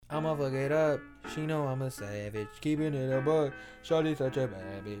I'ma fuck it up. She know I'm a savage. Keeping it a buck. Shawty such a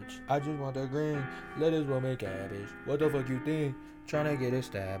bad bitch. I just want the green. Let us make cabbage. What the fuck you think? Tryna get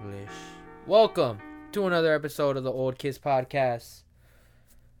established. Welcome to another episode of the Old Kids Podcast.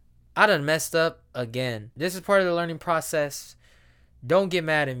 I done messed up again. This is part of the learning process. Don't get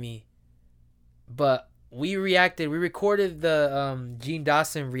mad at me. But we recorded the Gene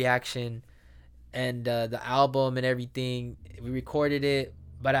Dawson reaction and the album and everything. We recorded it,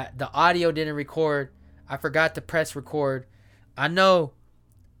 but the audio didn't record. I forgot to press record. I know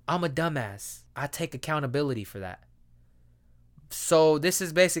I'm a dumbass. I take accountability for that. So this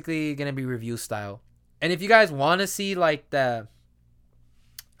is basically going to be review style. And if you guys want to see like the...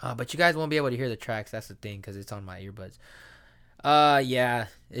 but you guys won't be able to hear the tracks. That's the thing because it's on my earbuds. Yeah,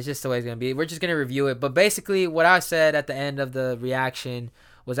 it's just the way it's going to be. We're just going to review it. But basically what I said at the end of the reaction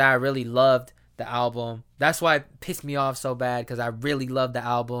was I really loved the album. That's why it pissed me off so bad because I really loved the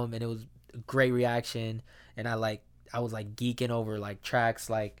album and it was a great reaction. And I was like geeking over like tracks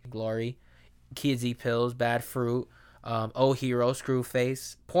like Glory, Kids Eat Pills, Bad Fruit, Oh Hero,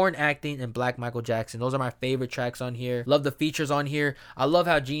 Screwface, Porn Acting, and Black Michael Jackson. Those are my favorite tracks on here. Love the features on here. I love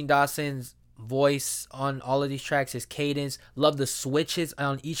how Gene Dawson's voice on all of these tracks, his cadence. Love the switches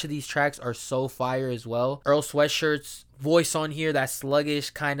on each of these tracks are so fire as well. Earl Sweatshirt's voice on here, that sluggish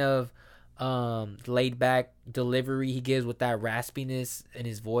kind of laid back delivery he gives with that raspiness in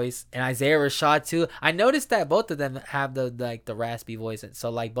his voice, and Isaiah Rashad too. I noticed that both of them have the raspy voice, and so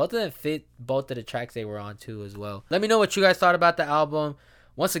like both of them fit both of the tracks they were on too as well. Let me know what you guys thought about the album.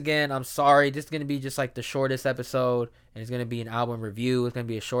 Once again, I'm sorry, this is gonna be just like the shortest episode, and it's gonna be an album review. It's gonna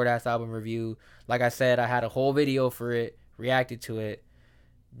be a short ass album review. Like I said, I had a whole video for it, reacted to it,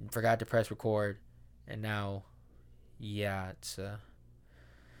 forgot to press record, and now it's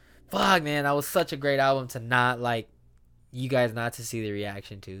fuck, man, that was such a great album to not you guys not to see the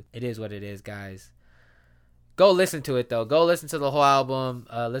reaction to. It is what it is, guys. Go listen to it though. Go listen to the whole album.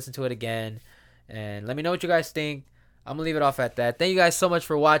 Listen to it again, and let me know what you guys think. I'm gonna leave it off at that. Thank you guys so much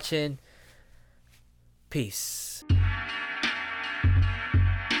for watching. Peace.